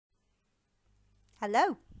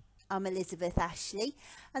Hello, I'm Elizabeth Ashley,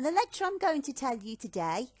 and the lecture I'm going to tell you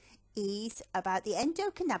today is about the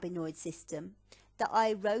endocannabinoid system that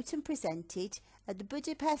I wrote and presented at the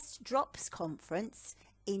Budapest Drops Conference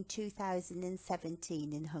in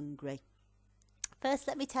 2017 in Hungary. First,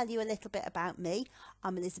 let me tell you a little bit about me.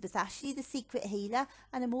 I'm Elizabeth Ashley, the Secret Healer,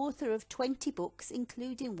 and I'm author of 20 books,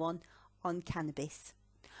 including one on cannabis.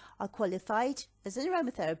 I qualified as an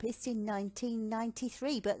aromatherapist in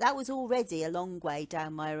 1993, but that was already a long way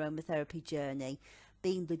down my aromatherapy journey,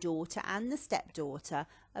 being the daughter and the stepdaughter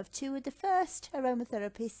of two of the first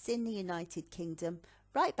aromatherapists in the United Kingdom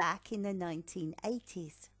right back in the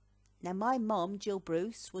 1980s. Now, my mom, Jill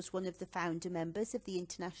Bruce, was one of the founder members of the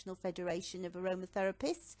International Federation of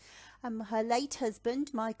Aromatherapists, and her late husband,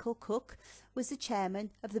 Michael Cook, was the chairman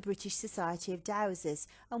of the British Society of Dowsers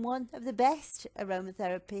and one of the best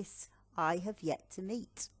aromatherapists I have yet to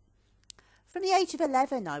meet. From the age of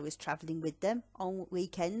 11, I was travelling with them on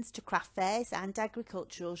weekends to craft fairs and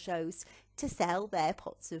agricultural shows to sell their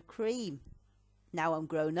pots of cream. Now I'm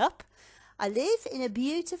grown up, I live in a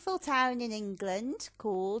beautiful town in England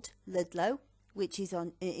called Ludlow, which is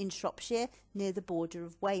in Shropshire near the border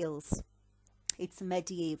of Wales. It's a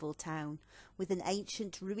medieval town with an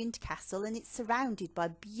ancient ruined castle, and it's surrounded by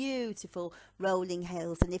beautiful rolling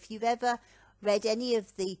hills. And if you've ever read any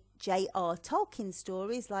of the J.R. Tolkien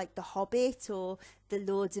stories like The Hobbit or The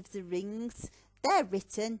Lord of the Rings, they're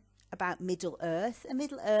written about Middle Earth, and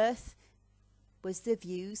Middle Earth was the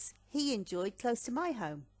views he enjoyed close to my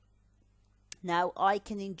home. Now, I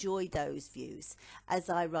can enjoy those views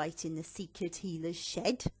as I write in the Secret Healer's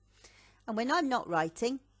shed. And when I'm not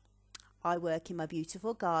writing, I work in my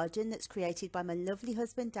beautiful garden that's created by my lovely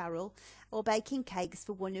husband, Darryl, or baking cakes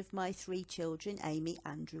for one of my 3 children, Amy,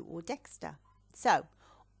 Andrew, or Dexter. So,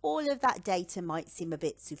 all of that data might seem a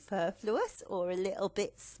bit superfluous or a little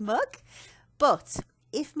bit smug, but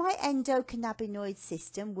if my endocannabinoid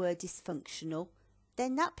system were dysfunctional,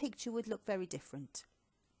 then that picture would look very different.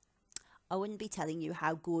 I wouldn't be telling you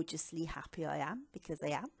how gorgeously happy I am, because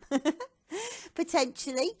I am.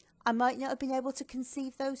 Potentially, I might not have been able to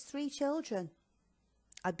conceive those 3 children.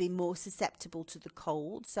 I'd be more susceptible to the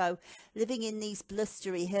cold, so living in these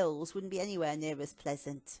blustery hills wouldn't be anywhere near as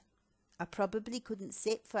pleasant. I probably couldn't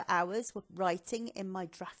sit for hours writing in my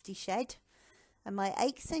drafty shed, and my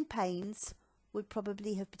aches and pains would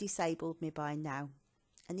probably have disabled me by now,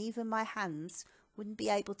 and even my hands wouldn't be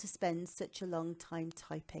able to spend such a long time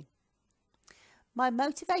typing. My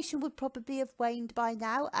motivation would probably have waned by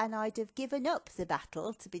now, and I'd have given up the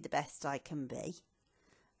battle to be the best I can be.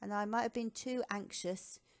 And I might have been too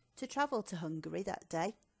anxious to travel to Hungary that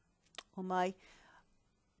day, or my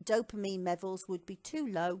dopamine levels would be too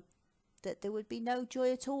low that there would be no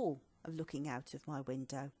joy at all of looking out of my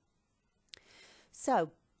window.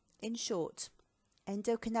 So, in short,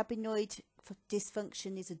 endocannabinoid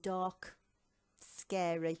dysfunction is a dark,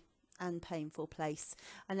 scary, and painful place,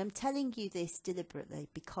 and I'm telling you this deliberately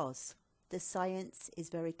because the science is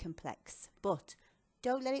very complex, but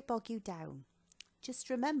don't let it bog you down. Just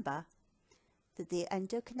remember that the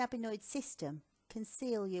endocannabinoid system can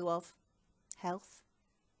steal you of health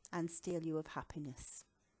and steal you of happiness.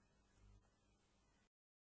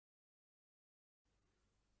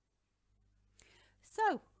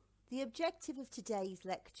 So, the objective of today's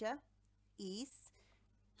lecture is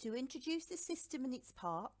to introduce the system and its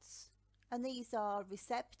parts, and these are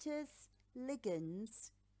receptors,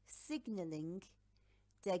 ligands, signaling,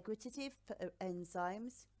 degradative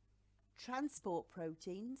enzymes, transport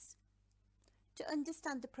proteins, to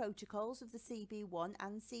understand the protocols of the CB1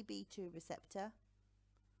 and CB2 receptor,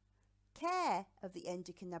 care of the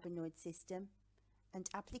endocannabinoid system, and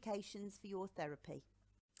applications for your therapy.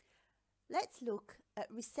 Let's look at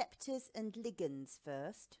receptors and ligands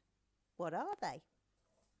first. What are they?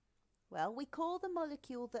 Well, we call the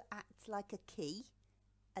molecule that acts like a key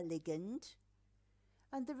a ligand,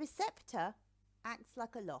 and the receptor acts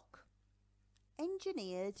like a lock,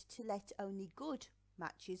 engineered to let only good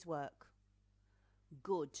matches work.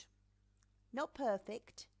 Good, not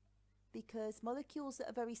perfect, because molecules that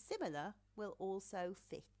are very similar will also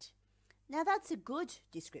fit. Now, that's a good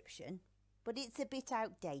description, but it's a bit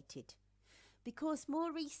outdated, because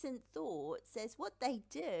more recent thought says what they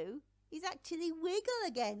do is actually wiggle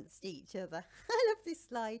against each other. I love this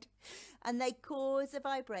slide. And they cause a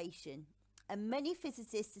vibration. And many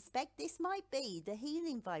physicists suspect this might be the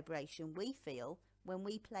healing vibration we feel when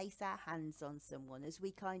we place our hands on someone, as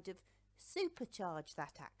we kind of supercharge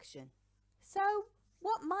that action. So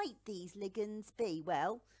what might these ligands be?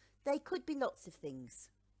 Well, they could be lots of things.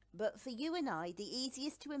 But for you and I, the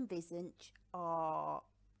easiest to envisage are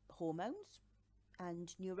hormones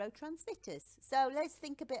and neurotransmitters. So let's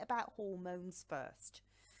think a bit about hormones first.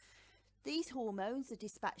 These hormones are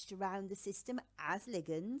dispatched around the system as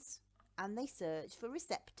ligands, and they search for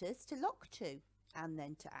receptors to lock to and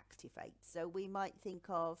then to activate. So we might think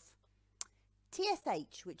of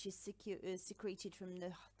TSH, which is secreted from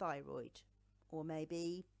the thyroid, or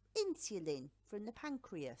maybe insulin from the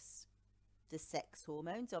pancreas. The sex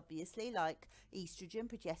hormones, obviously, like estrogen,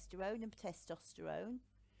 progesterone and testosterone.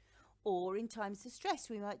 Or in times of stress,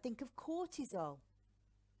 we might think of cortisol.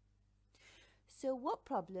 So what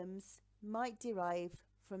problems might derive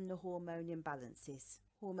from the hormone imbalances?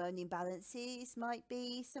 Hormone imbalances might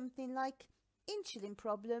be something like insulin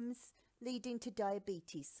problems leading to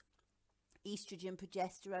diabetes. Estrogen,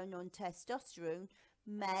 progesterone and testosterone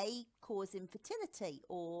may cause infertility,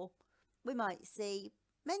 or we might see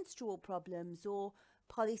menstrual problems or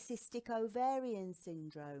polycystic ovarian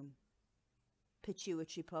syndrome.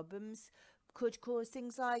 Pituitary problems could cause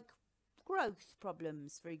things like growth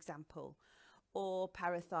problems, for example, or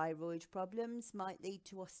parathyroid problems might lead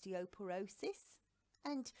to osteoporosis,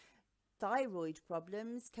 and thyroid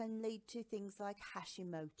problems can lead to things like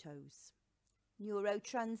Hashimoto's.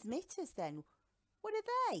 Neurotransmitters then, what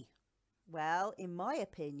are they? Well, in my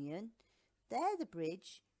opinion, they're the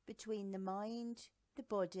bridge between the mind, the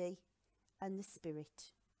body and the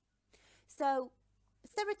spirit. So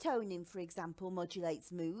serotonin, for example,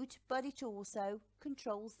 modulates mood, but it also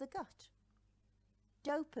controls the gut.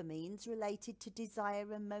 Dopamine's related to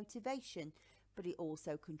desire and motivation, but it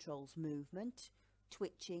also controls movement,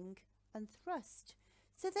 twitching and thrust.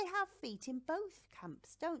 So they have feet in both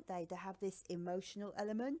camps, don't they? They have this emotional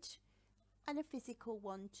element and a physical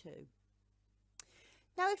one too.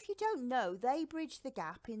 Now, if you don't know, they bridge the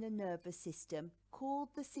gap in the nervous system called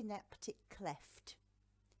the synaptic cleft.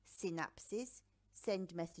 Synapses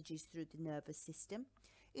send messages through the nervous system.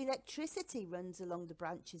 Electricity runs along the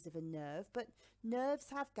branches of a nerve, but nerves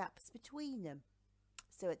have gaps between them.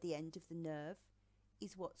 So at the end of the nerve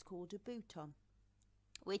is what's called a bouton,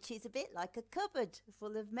 which is a bit like a cupboard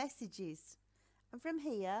full of messages. And from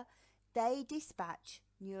here, they dispatch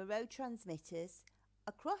neurotransmitters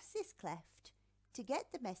across this cleft to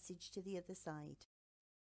get the message to the other side.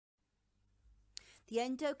 The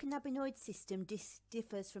endocannabinoid system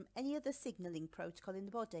differs from any other signalling protocol in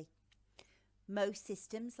the body. Most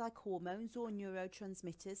systems, like hormones or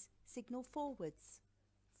neurotransmitters, signal forwards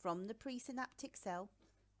from the presynaptic cell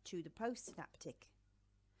to the postsynaptic.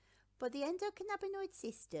 But the endocannabinoid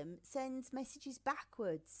system sends messages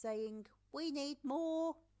backwards saying, we need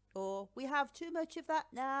more, or we have too much of that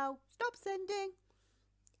now, stop sending.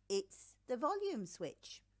 It's the volume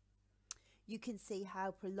switch. You can see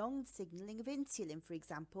how prolonged signalling of insulin, for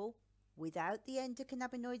example, without the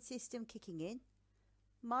endocannabinoid system kicking in,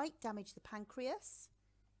 might damage the pancreas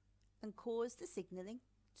and cause the signalling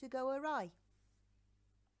to go awry.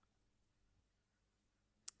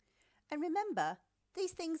 And remember,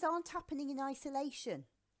 these things aren't happening in isolation.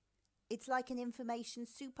 It's like an information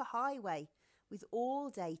superhighway with all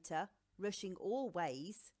data rushing all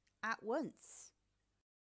ways at once.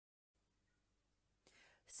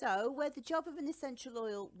 So, where the job of an essential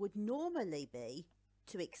oil would normally be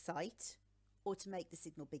to excite or to make the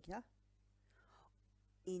signal bigger,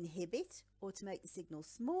 inhibit or to make the signal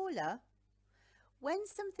smaller, when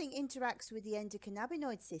something interacts with the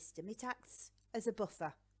endocannabinoid system, it acts as a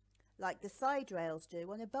buffer, like the side rails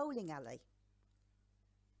do on a bowling alley,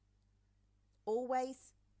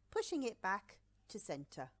 always pushing it back to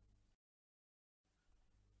centre.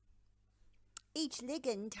 Each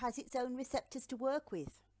ligand has its own receptors to work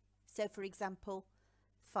with. So, for example,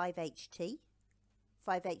 5-HT,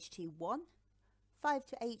 5-HT1,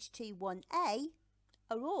 5-HT1A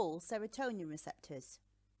are all serotonin receptors.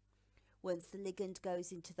 Once the ligand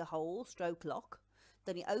goes into the hole stroke lock,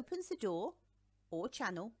 then it opens the door or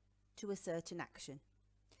channel to a certain action.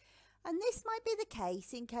 And this might be the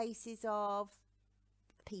case in cases of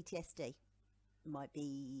PTSD. It might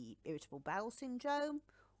be irritable bowel syndrome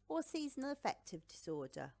or seasonal affective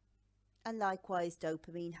disorder. And likewise,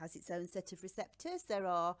 dopamine has its own set of receptors. There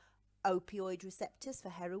are opioid receptors for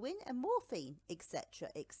heroin and morphine, etc.,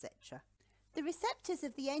 etc. The receptors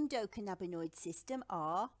of the endocannabinoid system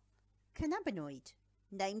are cannabinoid,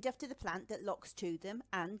 named after the plant that locks to them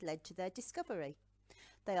and led to their discovery.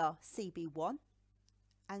 They are CB1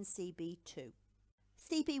 and CB2.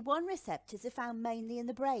 CB1 receptors are found mainly in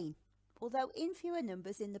the brain, although in fewer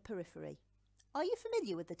numbers in the periphery. Are you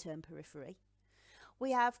familiar with the term periphery?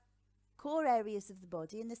 We have core areas of the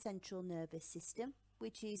body in the central nervous system,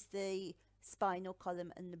 which is the spinal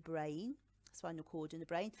column and the brain, spinal cord and the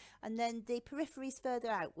brain, and then the peripheries further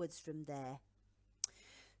outwards from there.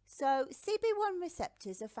 So CB1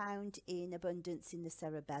 receptors are found in abundance in the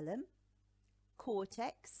cerebellum,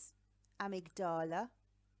 cortex, amygdala,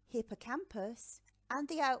 hippocampus, and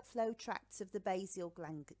the outflow tracts of the basal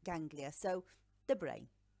ganglia, so the brain.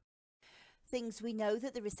 Things we know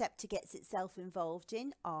that the receptor gets itself involved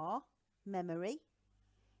in are memory,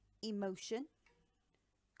 emotion,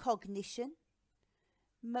 cognition,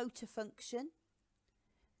 motor function,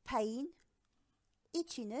 pain,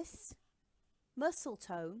 itchiness, muscle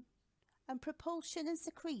tone, and propulsion and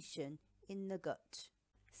secretion in the gut.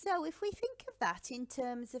 So if we think of that in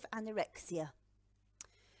terms of anorexia,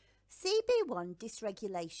 CB1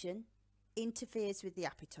 dysregulation interferes with the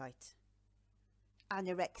appetite.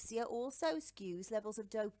 Anorexia also skews levels of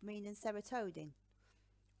dopamine and serotonin,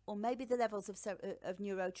 or maybe the levels of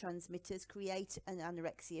neurotransmitters create an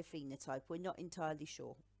anorexia phenotype. We're not entirely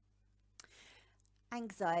sure.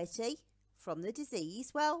 Anxiety from the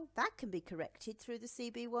disease, well, that can be corrected through the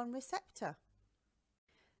CB1 receptor.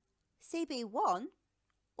 CB1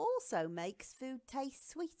 also makes food taste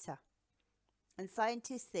sweeter, and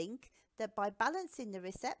scientists think that by balancing the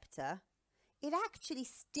receptor, it actually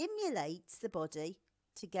stimulates the body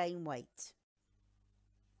to gain weight.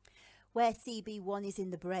 Where CB1 is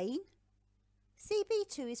in the brain,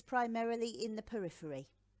 CB2 is primarily in the periphery.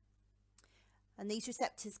 And these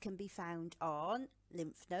receptors can be found on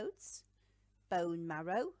lymph nodes, bone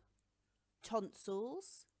marrow,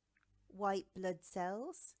 tonsils, white blood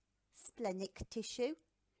cells, splenic tissue.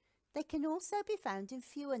 They can also be found in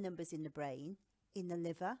fewer numbers in the brain, in the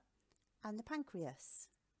liver and the pancreas.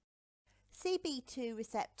 CB2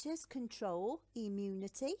 receptors control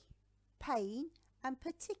immunity, pain, and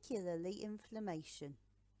particularly inflammation.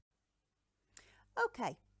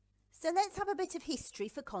 Okay, so let's have a bit of history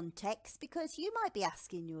for context, because you might be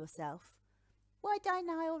asking yourself, why don't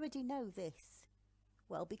I already know this?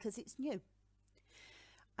 Well, because it's new.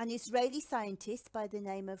 An Israeli scientist by the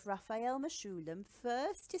name of Raphael Mechoulam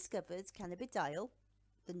first discovered cannabidiol,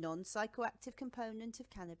 the non-psychoactive component of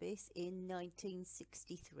cannabis, in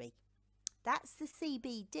 1963. That's the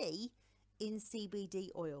CBD in CBD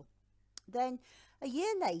oil. Then, a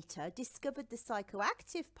year later, discovered the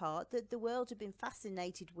psychoactive part that the world had been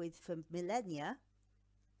fascinated with for millennia,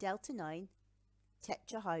 delta-9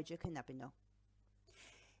 tetrahydrocannabinol.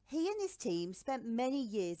 He and his team spent many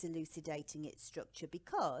years elucidating its structure,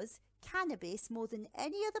 because cannabis, more than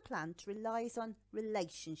any other plant, relies on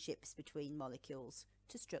relationships between molecules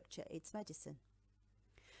to structure its medicine.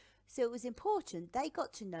 So it was important they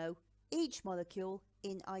got to know each molecule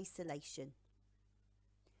in isolation.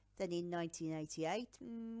 Then in 1988,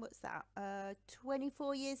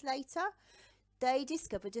 24 years later, they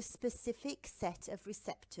discovered a specific set of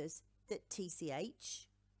receptors that TCH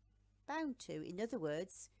bound to. In other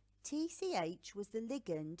words, TCH was the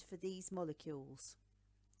ligand for these molecules.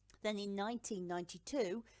 Then in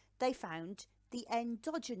 1992, they found the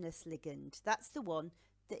endogenous ligand. That's the one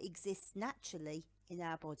that exists naturally in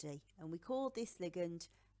our body, and we call this ligand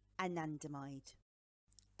anandamide.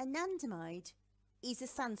 Anandamide is a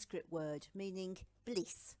Sanskrit word meaning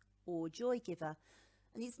bliss or joy giver,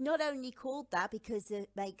 and it's not only called that because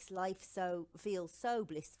it makes life feel so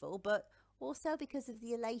blissful, but also because of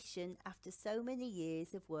the elation after so many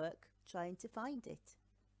years of work trying to find it.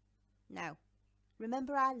 Now,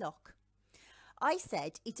 remember our lock. I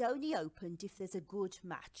said it only opened if there's a good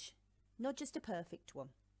match, not just a perfect one.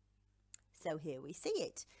 So here we see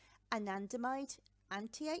it. Anandamide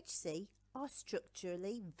and THC are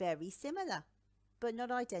structurally very similar, but not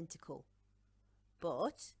identical.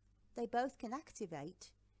 But they both can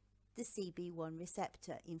activate the CB1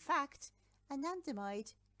 receptor. In fact,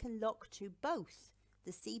 anandamide can lock to both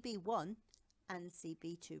the CB1 and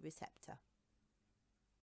CB2 receptor.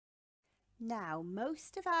 Now,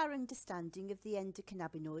 most of our understanding of the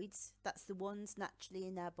endocannabinoids, that's the ones naturally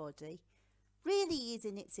in our body, really is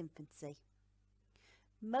in its infancy.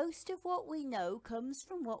 Most of what we know comes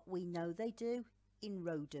from what we know they do in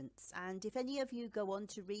rodents, and if any of you go on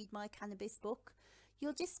to read my cannabis book,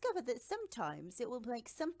 you'll discover that sometimes it will make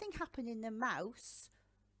something happen in a mouse,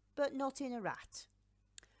 but not in a rat.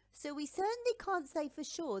 So we certainly can't say for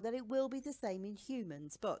sure that it will be the same in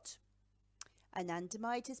humans, but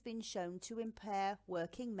anandamide has been shown to impair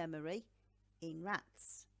working memory in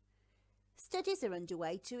rats. Studies are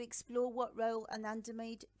underway to explore what role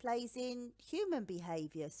anandamide plays in human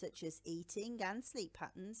behaviour, such as eating and sleep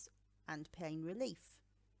patterns and pain relief.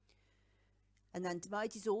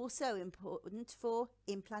 Anandamide is also important for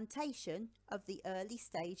implantation of the early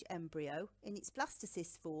stage embryo in its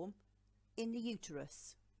blastocyst form in the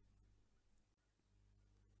uterus.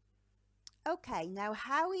 Okay, now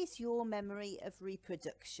how is your memory of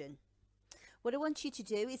reproduction? What I want you to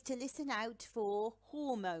do is to listen out for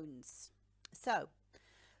hormones. So,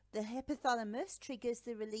 the hypothalamus triggers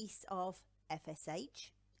the release of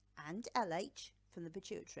FSH and LH from the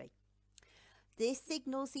pituitary. This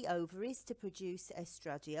signals the ovaries to produce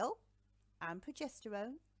estradiol and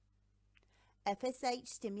progesterone. FSH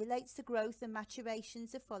stimulates the growth and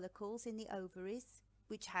maturations of follicles in the ovaries,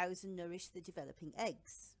 which house and nourish the developing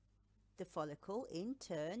eggs. The follicle, in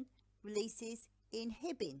turn, releases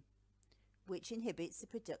inhibin, which inhibits the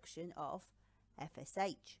production of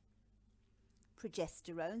FSH.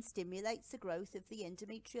 Progesterone stimulates the growth of the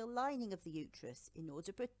endometrial lining of the uterus in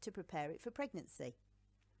order to prepare it for pregnancy.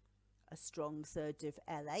 A strong surge of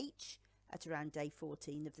LH at around day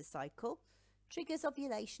 14 of the cycle triggers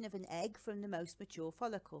ovulation of an egg from the most mature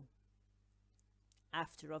follicle.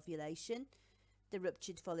 After ovulation, the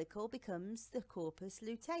ruptured follicle becomes the corpus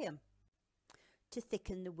luteum to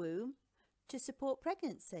thicken the womb to support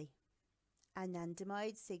pregnancy.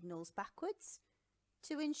 Anandamide signals backwards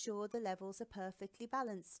to ensure the levels are perfectly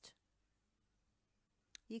balanced.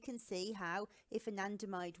 You can see how if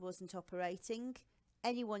anandamide wasn't operating,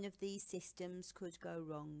 any one of these systems could go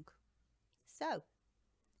wrong. So,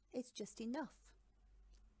 it's just enough,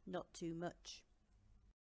 not too much.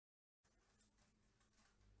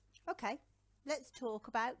 Okay, let's talk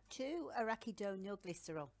about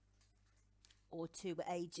 2-arachidonylglycerol, or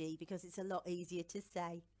 2-AG, because it's a lot easier to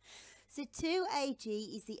say. So 2-AG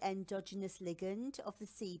is the endogenous ligand of the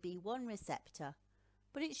CB1 receptor,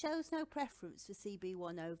 but it shows no preference for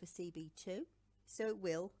CB1 over CB2, so it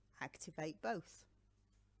will activate both.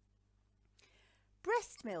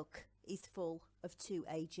 Breast milk is full of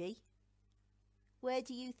 2-AG. Where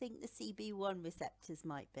do you think the CB1 receptors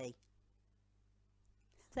might be?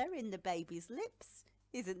 They're in the baby's lips.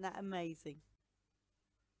 Isn't that amazing?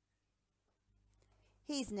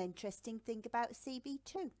 Here's an interesting thing about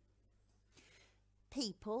CB2.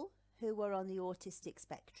 People who are on the autistic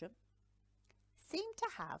spectrum seem to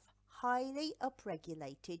have highly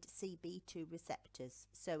upregulated CB2 receptors.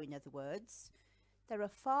 So in other words, there are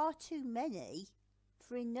far too many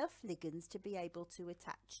for enough ligands to be able to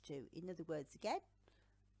attach to. In other words, again,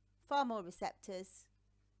 far more receptors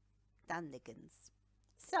than ligands.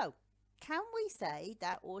 So, can we say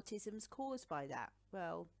that autism's caused by that?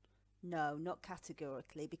 Well, no, not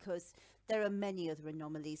categorically, because there are many other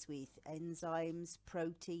anomalies with enzymes,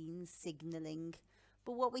 proteins, signalling.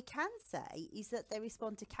 But what we can say is that they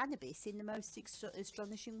respond to cannabis in the most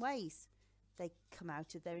astonishing ways. They come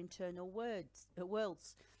out of their internal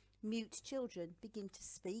worlds. Mute children begin to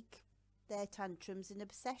speak. Their tantrums and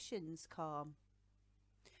obsessions calm.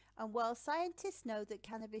 And while scientists know that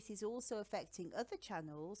cannabis is also affecting other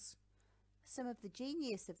channels, some of the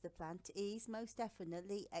genius of the plant is most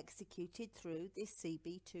definitely executed through this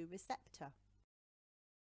CB2 receptor.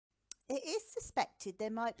 It is suspected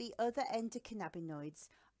there might be other endocannabinoids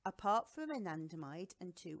apart from anandamide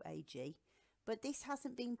and 2-AG, but this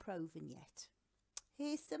hasn't been proven yet.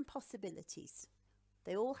 Here's some possibilities.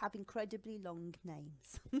 They all have incredibly long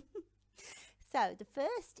names. So the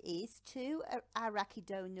first is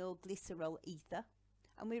 2-arachidonylglycerol ether,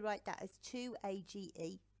 and we write that as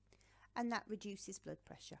 2-AGE, and that reduces blood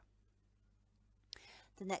pressure.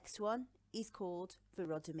 The next one is called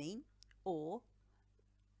virodamine, or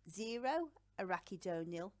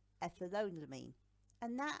 0-arachidonyl ethylolamine,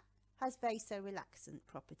 and that has vasorelaxant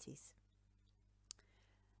properties.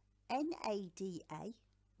 NADA,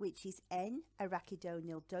 which is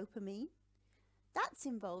N-arachidonyl dopamine, that's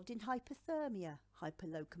involved in hypothermia,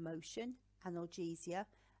 hyperlocomotion, analgesia,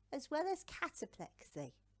 as well as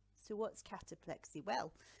cataplexy. So what's cataplexy?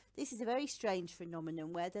 Well, this is a very strange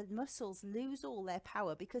phenomenon where the muscles lose all their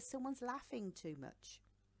power because someone's laughing too much.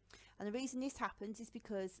 And the reason this happens is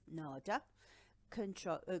because NADA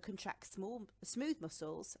contracts smooth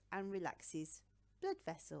muscles and relaxes blood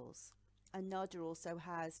vessels. And NADA also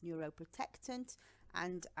has neuroprotectant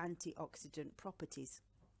and antioxidant properties.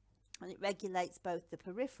 And it regulates both the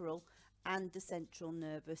peripheral and the central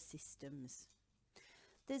nervous systems.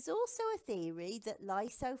 There's also a theory that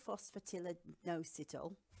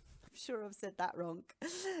lysophosphatidylnosidol, I'm sure I've said that wrong,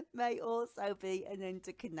 may also be an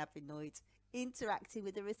endocannabinoid interacting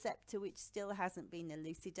with a receptor which still hasn't been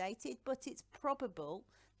elucidated, but it's probable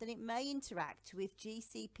that it may interact with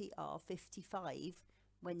GCPR55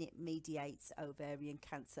 when it mediates ovarian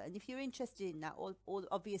cancer. And if you're interested in that,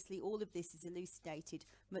 obviously all of this is elucidated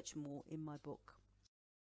much more in my book.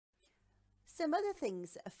 Some other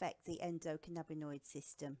things that affect the endocannabinoid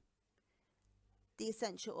system. The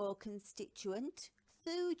essential oil constituent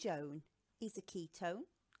thujone is a ketone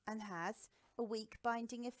and has a weak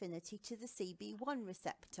binding affinity to the CB1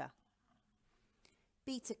 receptor.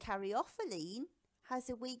 beta-caryophyllene has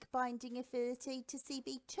a weak binding affinity to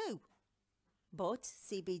CB2, but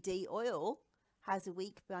CBD oil has a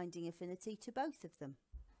weak binding affinity to both of them.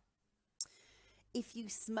 If you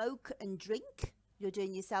smoke and drink, you're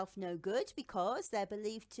doing yourself no good because they're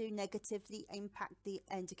believed to negatively impact the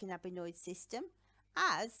endocannabinoid system,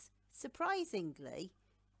 as, surprisingly,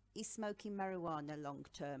 is smoking marijuana long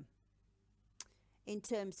term. In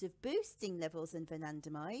terms of boosting levels of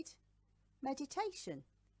anandamide, meditation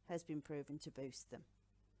has been proven to boost them.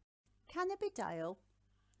 Cannabidiol,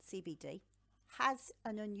 CBD, has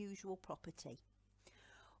an unusual property.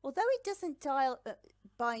 Although it doesn't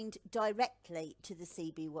bind directly to the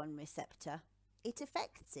CB1 receptor, it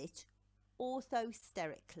affects it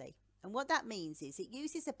orthosterically. And what that means is it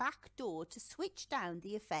uses a back door to switch down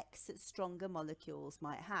the effects that stronger molecules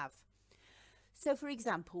might have. So, for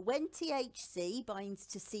example, when THC binds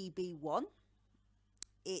to CB1,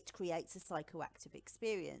 it creates a psychoactive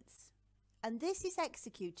experience. And this is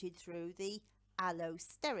executed through the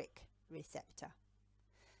allosteric receptor.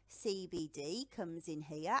 CBD comes in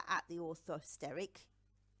here at the orthosteric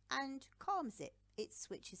and calms it. It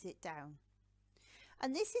switches it down.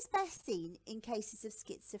 And this is best seen in cases of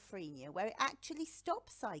schizophrenia, where it actually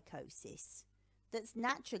stops psychosis that's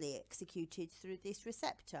naturally executed through this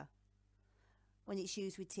receptor. When it's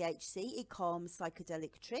used with THC, it calms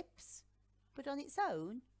psychedelic trips, but on its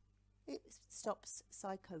own, it stops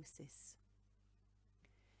psychosis.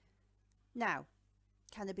 Now,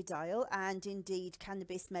 cannabidiol and indeed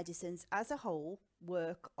cannabis medicines as a whole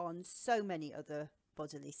work on so many other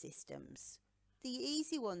bodily systems. The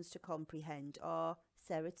easy ones to comprehend are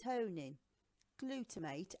serotonin,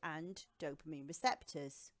 glutamate and dopamine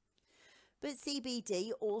receptors. But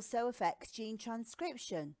CBD also affects gene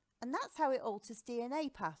transcription, and that's how it alters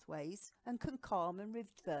DNA pathways and can calm and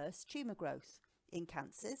reverse tumour growth in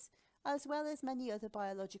cancers, as well as many other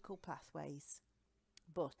biological pathways.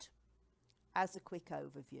 But as a quick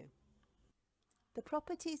overview, the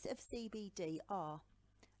properties of CBD are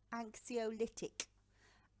anxiolytic,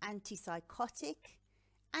 antipsychotic,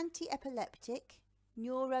 anti-epileptic,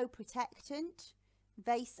 neuroprotectant,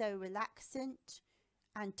 vasorelaxant,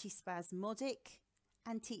 antispasmodic,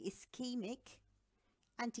 anti-ischemic,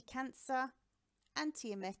 anti-cancer,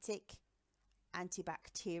 antiemetic,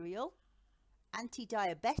 antibacterial,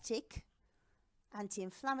 anti-diabetic,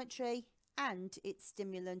 anti-inflammatory, and its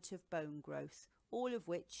stimulant of bone growth, all of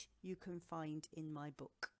which you can find in my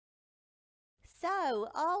book. So,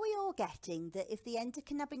 are we all getting that if the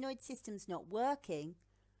endocannabinoid system's not working,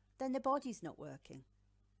 then the body's not working?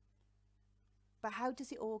 But how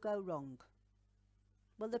does it all go wrong?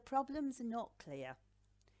 Well, the problems are not clear.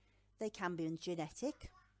 They can be genetic,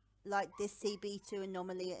 like this CB2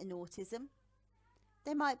 anomaly in autism.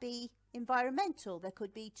 They might be environmental. There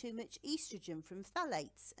could be too much estrogen from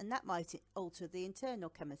phthalates, and that might alter the internal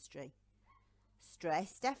chemistry.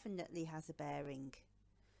 Stress definitely has a bearing.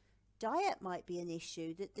 Diet might be an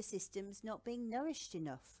issue, that the system's not being nourished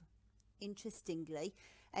enough. Interestingly,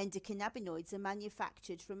 endocannabinoids are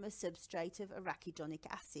manufactured from a substrate of arachidonic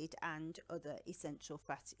acid and other essential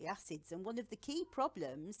fatty acids, and one of the key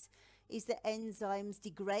problems is that enzymes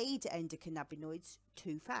degrade endocannabinoids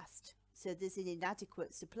too fast, so there's an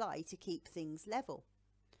inadequate supply to keep things level.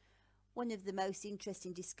 One of the most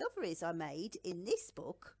interesting discoveries I made in this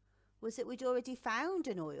book was that we'd already found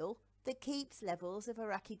an oil that keeps levels of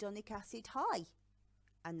arachidonic acid high,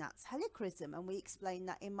 and that's helichrysum, and we explain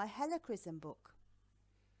that in my helichrysum book.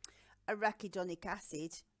 Arachidonic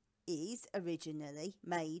acid is originally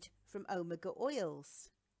made from omega oils.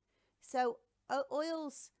 So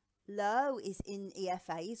oils low is in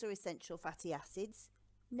EFAs, or essential fatty acids,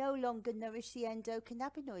 no longer nourish the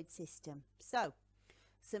endocannabinoid system. So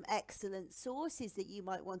some excellent sources that you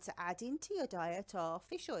might want to add into your diet are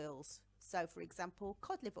fish oils. So for example,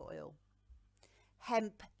 cod liver oil,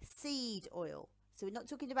 hemp seed oil. So we're not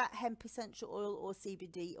talking about hemp essential oil or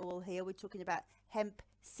CBD oil here. We're talking about hemp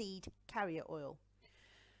seed carrier oil,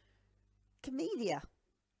 camellia,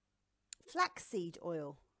 flaxseed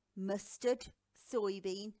oil, mustard,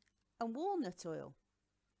 soybean and walnut oil.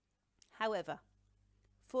 However,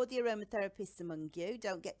 for the aromatherapists among you,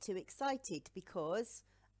 don't get too excited, because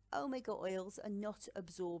omega oils are not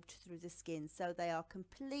absorbed through the skin, so they are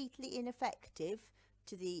completely ineffective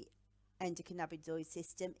to the endocannabinoid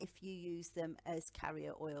system if you use them as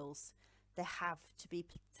carrier oils. They have to be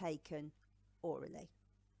taken orally.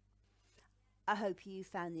 I hope you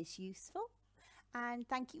found this useful, and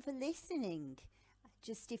thank you for listening.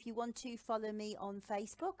 Just if you want to follow me on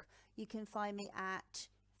Facebook, you can find me at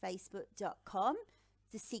facebook.com,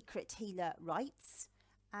 The Secret Healer Writes,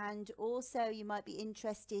 And also you might be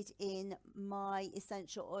interested in my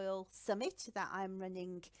essential oil summit that I'm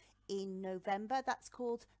running in November. That's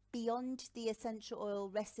called Beyond the Essential Oil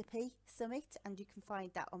Recipe Summit, and you can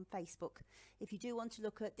find that on Facebook. If you do want to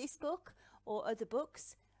look at this book or other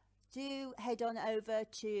books, do head on over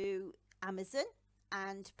to Amazon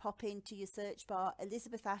and pop into your search bar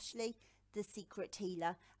Elizabeth Ashley, The Secret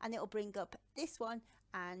Healer, and it'll bring up this one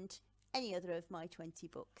and any other of my 20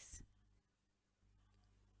 books.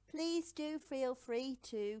 Please do feel free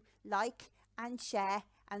to like and share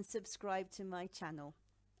and subscribe to my channel.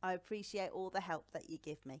 I appreciate all the help that you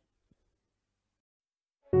give me.